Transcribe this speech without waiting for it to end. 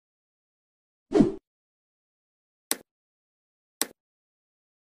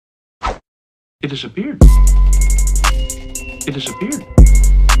It disappeared. It disappeared.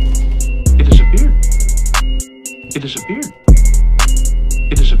 It disappeared. It disappeared.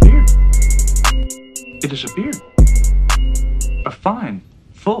 It disappeared. It disappeared. A fine,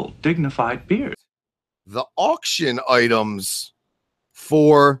 full, dignified beard. The auction items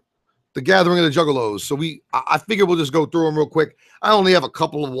for the Gathering of the Juggalos. So I figure we'll just go through them real quick. I only have a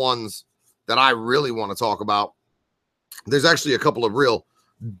couple of ones that I really want to talk about. There's actually a couple of real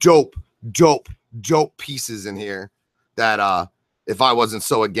dope pieces in here that if I wasn't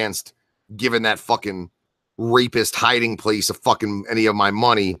so against giving that fucking rapist hiding place of fucking any of my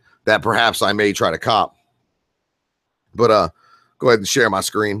money, that perhaps I may try to cop. But go ahead and share my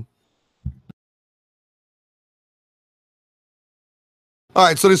screen. All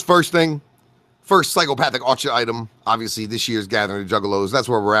right, so this first psychopathic auction item, obviously this year's Gathering of the Juggalos. That's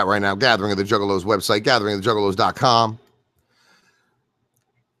where we're at right now. Gathering of the Juggalos website, gatheringofthejuggalos.com.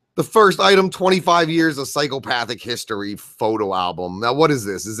 The first item, 25 years of psychopathic history photo album. Now, what is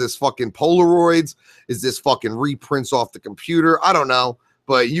this? Is this fucking Polaroids? Is this fucking reprints off the computer? I don't know,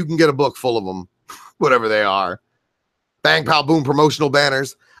 but you can get a book full of them, whatever they are. Bang Pow Boom promotional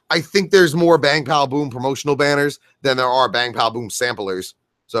banners. I think there's more Bang Pow Boom promotional banners than there are Bang Pow Boom samplers.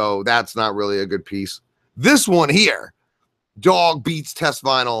 So that's not really a good piece. This one here, Dog Beats Test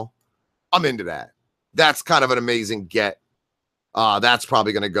Vinyl. I'm into that. That's kind of an amazing get. That's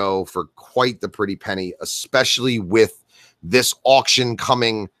probably going to go for quite the pretty penny, especially with this auction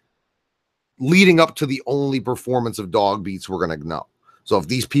coming leading up to the only performance of Dog Beats we're going to know. So if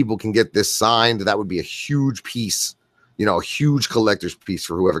these people can get this signed, that would be a huge piece. You know, a huge collector's piece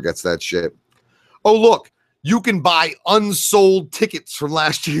for whoever gets that shit. Oh, look, you can buy unsold tickets from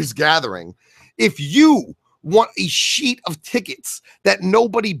last year's gathering. If you want a sheet of tickets that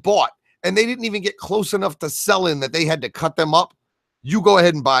nobody bought and they didn't even get close enough to sell in that they had to cut them up, you go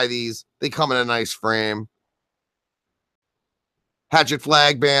ahead and buy these. They come in a nice frame. Hatchet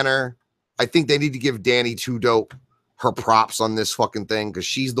flag banner. I think they need to give Danny Two Dope her props on this fucking thing because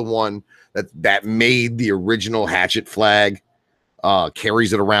she's the one that made the original Hatchet flag,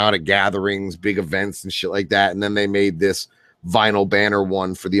 carries it around at gatherings, big events and shit like that. And then they made this vinyl banner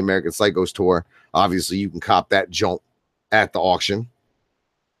one for the American Psychos tour. Obviously, you can cop that junk at the auction.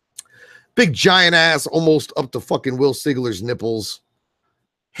 Big giant ass, almost up to fucking Will Sigler's nipples.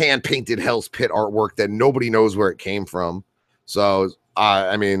 Hand-painted Hell's Pit artwork that nobody knows where it came from. So,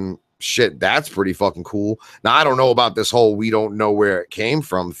 I mean, shit, that's pretty fucking cool. Now, I don't know about this whole we don't know where it came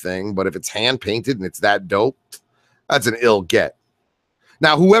from thing, but if it's hand-painted and it's that dope, that's an ill get.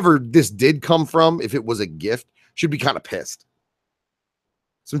 Now, whoever this did come from, if it was a gift, should be kind of pissed.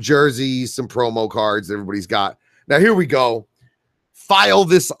 Some jerseys, some promo cards everybody's got. Now, here we go. File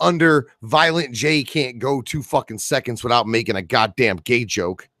this under Violent J can't go 2 fucking seconds without making a goddamn gay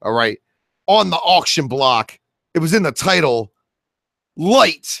joke. All right. On the auction block, it was in the title,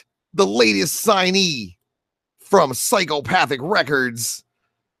 Light, the latest signee from Psychopathic Records.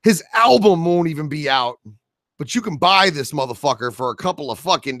 His album won't even be out, but you can buy this motherfucker for a couple of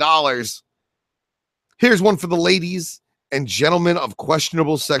fucking dollars. Here's one for the ladies and gentlemen of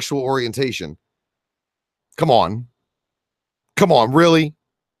questionable sexual orientation. Come on. Come on, really?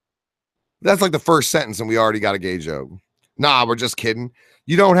 That's like the first sentence and we already got a gay joke. Nah, we're just kidding.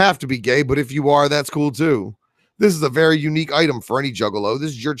 You don't have to be gay, but if you are, that's cool too. This is a very unique item for any juggalo.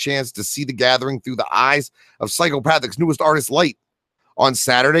 This is your chance to see the gathering through the eyes of Psychopathic's newest artist, Light. On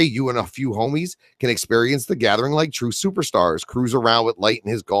Saturday, you and a few homies can experience the gathering like true superstars, cruise around with Light in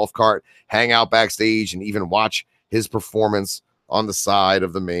his golf cart, hang out backstage, and even watch his performance on the side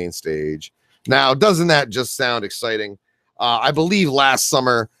of the main stage. Now, doesn't that just sound exciting? I believe last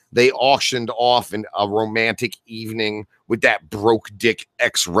summer they auctioned off in a romantic evening with that broke dick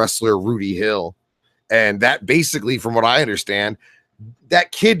ex-wrestler Rudy Hill. And that basically, from what I understand,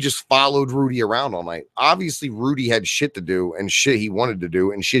 that kid just followed Rudy around all night. Obviously, Rudy had shit to do and shit he wanted to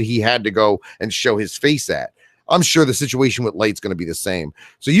do and shit he had to go and show his face at. I'm sure the situation with Light's going to be the same.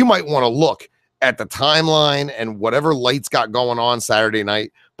 So you might want to look at the timeline and whatever Light's got going on Saturday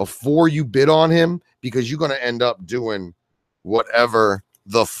night before you bid on him, because you're going to end up doing whatever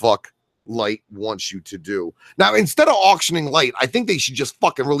the fuck Light wants you to do. Now, instead of auctioning Light, I think they should just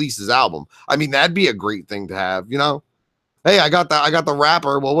fucking release his album. I mean, that'd be a great thing to have, you know? Hey, I got the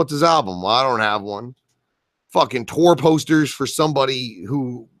rapper. Well, what's his album? Well, I don't have one. Fucking tour posters for somebody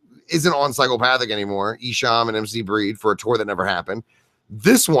who isn't on Psychopathic anymore, Esham and MC Breed, for a tour that never happened.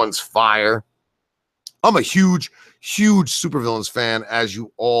 This one's fire. I'm a huge Supervillains fan, as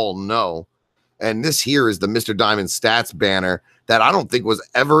you all know. And this here is the Mr. Diamond Stats banner that I don't think was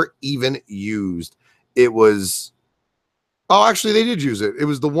ever even used. It was, Oh, actually, they did use it. It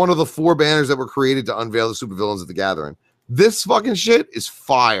was the one of the 4 banners that were created to unveil the supervillains at the Gathering. This fucking shit is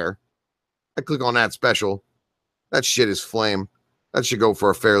fire. I click on that special. That shit is flame. That should go for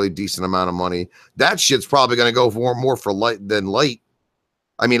a fairly decent amount of money. That shit's probably going to go for more for light than light.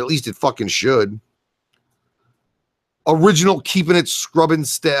 I mean, at least it fucking should. Original keeping it scrubbing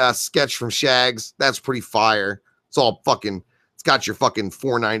sketch from Shags. That's pretty fire. It's all fucking, it's got your fucking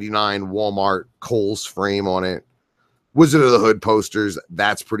 $4.99 Walmart Kohl's frame on it. Wizard of the Hood posters.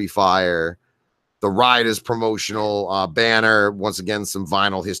 That's pretty fire. The Ride is promotional banner. Once again, some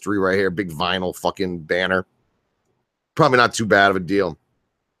vinyl history right here. Big vinyl fucking banner. Probably not too bad of a deal.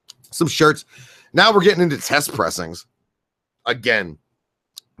 Some shirts. Now we're getting into test pressings. Again,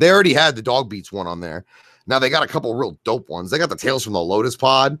 they already had the Dog Beats one on there. Now they got a couple real dope ones. They got the Tales from the Lotus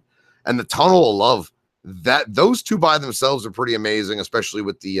Pod and the Tunnel of Love. Those two by themselves are pretty amazing, especially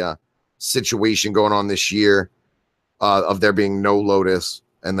with the situation going on this year of there being no Lotus,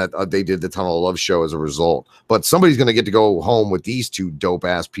 and that they did the Tunnel of Love show as a result. But somebody's going to get to go home with these 2 dope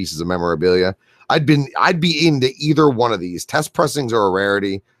ass pieces of memorabilia. I'd be into either one of these. Test pressings are a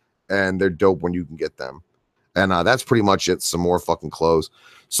rarity, and they're dope when you can get them. And that's pretty much it. Some more fucking clothes.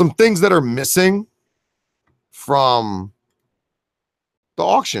 Some things that are missing from the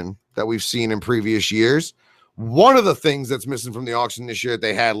auction that we've seen in previous years. One of the things that's missing from the auction this year that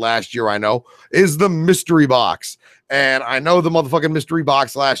they had last year, I know, is the mystery box. And I know the motherfucking mystery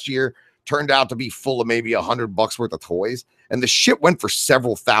box last year turned out to be full of maybe $100 worth of toys, and the shit went for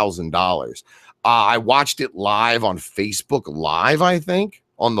several $1,000s. I watched it live on Facebook Live, I think,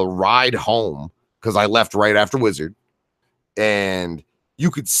 on the ride home, because I left right after Wizard. And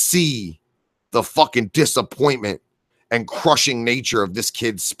you could see the fucking disappointment and crushing nature of this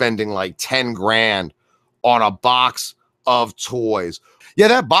kid spending like 10 grand on a box of toys. Yeah,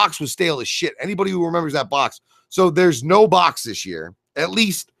 that box was stale as shit. Anybody who remembers that box. So there's no box this year, at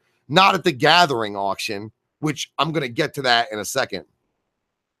least not at the Gathering auction, which I'm going to get to that in a second.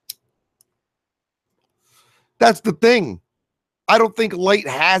 That's the thing. I don't think Light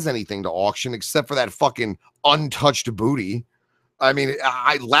has anything to auction except for that fucking untouched booty. I mean,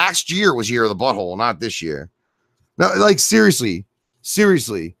 last year was Year of the Butthole, not this year. No, like seriously,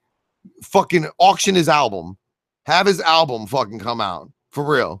 fucking auction his album. Have his album fucking come out for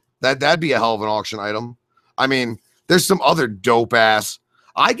real. That'd be a hell of an auction item. I mean, there's some other dope ass.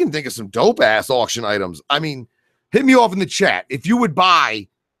 I can think of some dope ass auction items. I mean, hit me off in the chat if you would buy.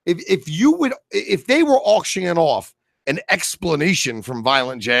 If they were auctioning off an explanation from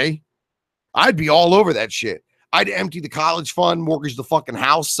Violent J, I'd be all over that shit. I'd empty the college fund, mortgage the fucking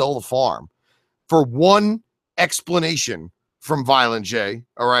house, sell the farm for one explanation from Violent J.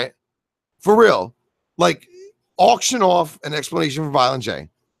 All right. For real. Like, auction off an explanation from Violent J.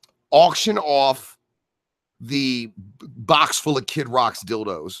 Auction off the box full of Kid Rock's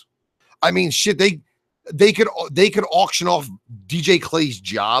dildos. I mean, shit, they could auction off DJ Clay's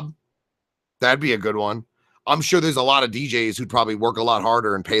job. That'd be a good one. I'm sure there's a lot of DJs who'd probably work a lot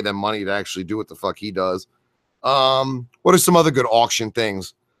harder and pay them money to actually do what the fuck he does. What are some other good auction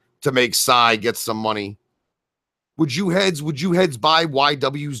things to make Psy get some money? Would you heads buy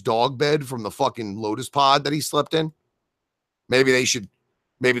YW's dog bed from the fucking Lotus Pod that he slept in? Maybe they should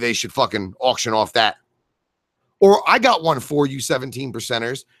fucking auction off that. Or I got one for you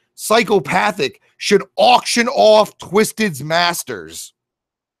 17%ers. Psychopathic should auction off Twisted's Masters.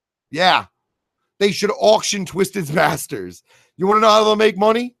 Yeah. They should auction Twisted's Masters. You want to know how they'll make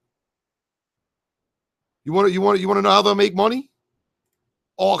money? You want to know how they'll make money?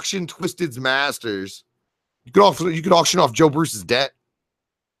 Auction Twisted's Masters. You could auction off Joe Bruce's debt.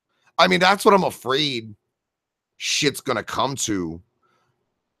 I mean, that's what I'm afraid shit's gonna come to.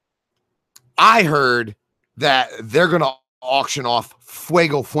 I heard that they're gonna auction off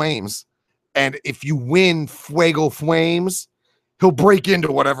Fuego Flames, and if you win Fuego Flames, he'll break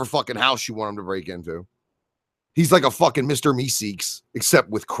into whatever fucking house you want him to break into. He's like a fucking Mr. Meeseeks, except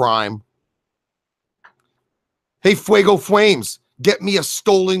with crime. Hey, Fuego Flames, get me a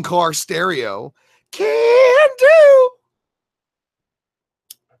stolen car stereo. Can do.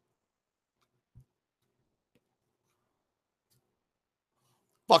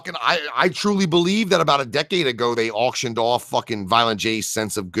 Fucking, I truly believe that about a decade ago, they auctioned off fucking Violent J's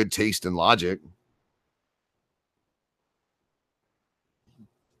sense of good taste and logic.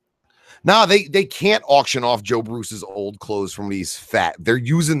 Nah, they can't auction off Joe Bruce's old clothes from when he's fat. They're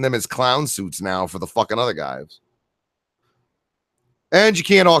using them as clown suits now for the fucking other guys. And you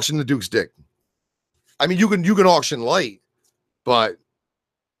can't auction the Duke's dick. I mean, you can auction Light, but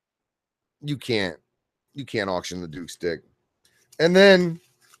you can't auction the Duke's dick. And then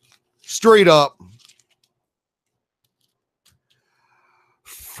straight up,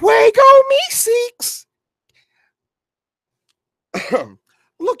 Fuego Meeseeks.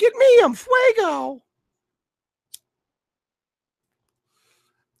 Look at me, I'm Fuego.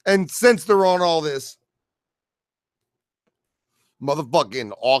 And since they're on all this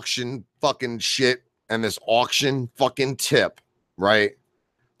motherfucking auction fucking shit and this auction fucking tip, right?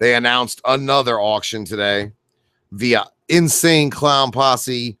 They announced another auction today via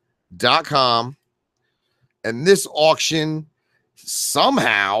insaneclownposse.com. And this auction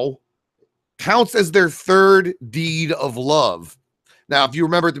somehow counts as their third deed of love. Now, if you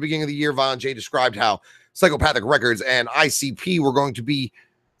remember at the beginning of the year, Von J described how Psychopathic Records and ICP were going to be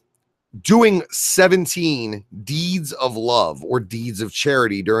doing 17 deeds of love or deeds of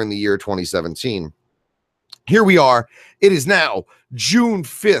charity during the year 2017. Here we are. It is now June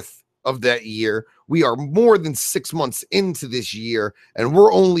 5th of that year. We are more than 6 months into this year, and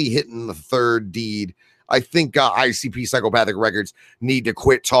we're only hitting the third deed. I think ICP Psychopathic Records need to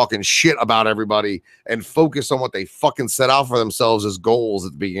quit talking shit about everybody and focus on what they fucking set out for themselves as goals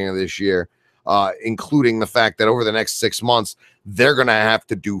at the beginning of this year, including the fact that over the next 6 months, they're going to have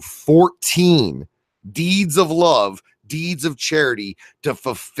to do 14 deeds of love, deeds of charity to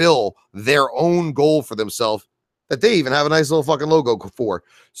fulfill their own goal for themselves that they even have a nice little fucking logo for.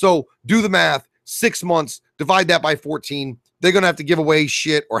 So do the math, 6 months, divide that by 14. They're going to have to give away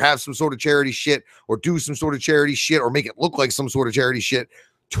shit or have some sort of charity shit or do some sort of charity shit or make it look like some sort of charity shit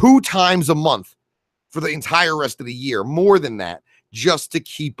 2 times a month for the entire rest of the year. More than that, just to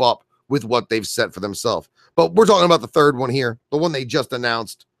keep up with what they've set for themselves. But we're talking about the third one here, the one they just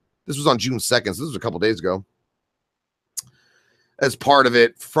announced. This was on June 2nd, so this was a couple days ago. As part of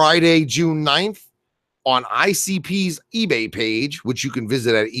it, Friday, June 9th, on ICP's eBay page, which you can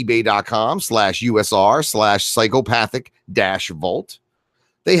visit at ebay.com/USR/psychopathic-vault.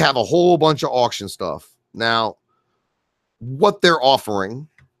 They have a whole bunch of auction stuff. Now, what they're offering,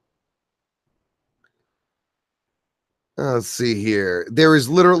 let's see here. There is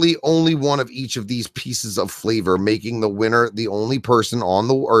literally only one of each of these pieces of flavor, making the winner the only person on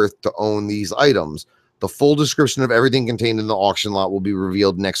the earth to own these items. The full description of everything contained in the auction lot will be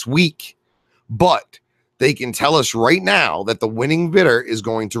revealed next week, but they can tell us right now that the winning bidder is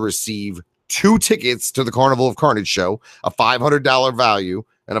going to receive 2 tickets to the Carnival of Carnage show, a $500 value.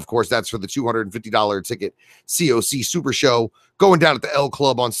 And of course, that's for the $250 ticket COC Super Show going down at the L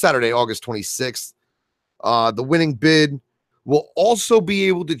Club on Saturday, August 26th. The winning bid will also be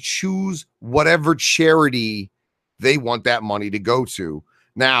able to choose whatever charity they want that money to go to.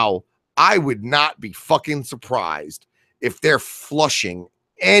 Now, I would not be fucking surprised if they're flushing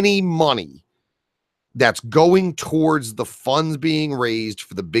any money that's going towards the funds being raised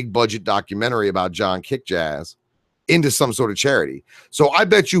for the big budget documentary about John Kickjazz into some sort of charity. So I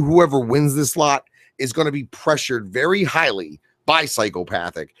bet you whoever wins this lot is going to be pressured very highly by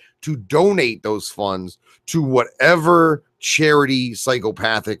Psychopathic to donate those funds to whatever charity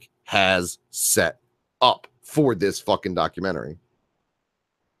Psychopathic has set up for this fucking documentary.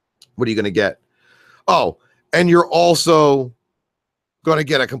 What are you going to get? Oh, and you're also going to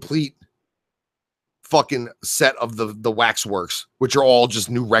get a complete fucking set of the Waxworks, which are all just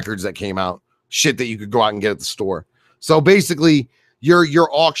new records that came out, shit that you could go out and get at the store. So basically, they're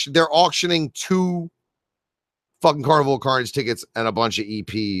auctioning 2 fucking Carnival of Carnage tickets and a bunch of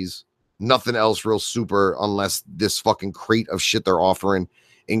EPs. Nothing else real super, unless this fucking crate of shit they're offering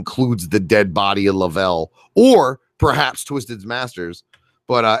includes the dead body of Lavelle or perhaps Twisted's Masters.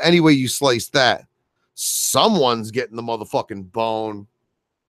 But anyway, you slice that, someone's getting the motherfucking bone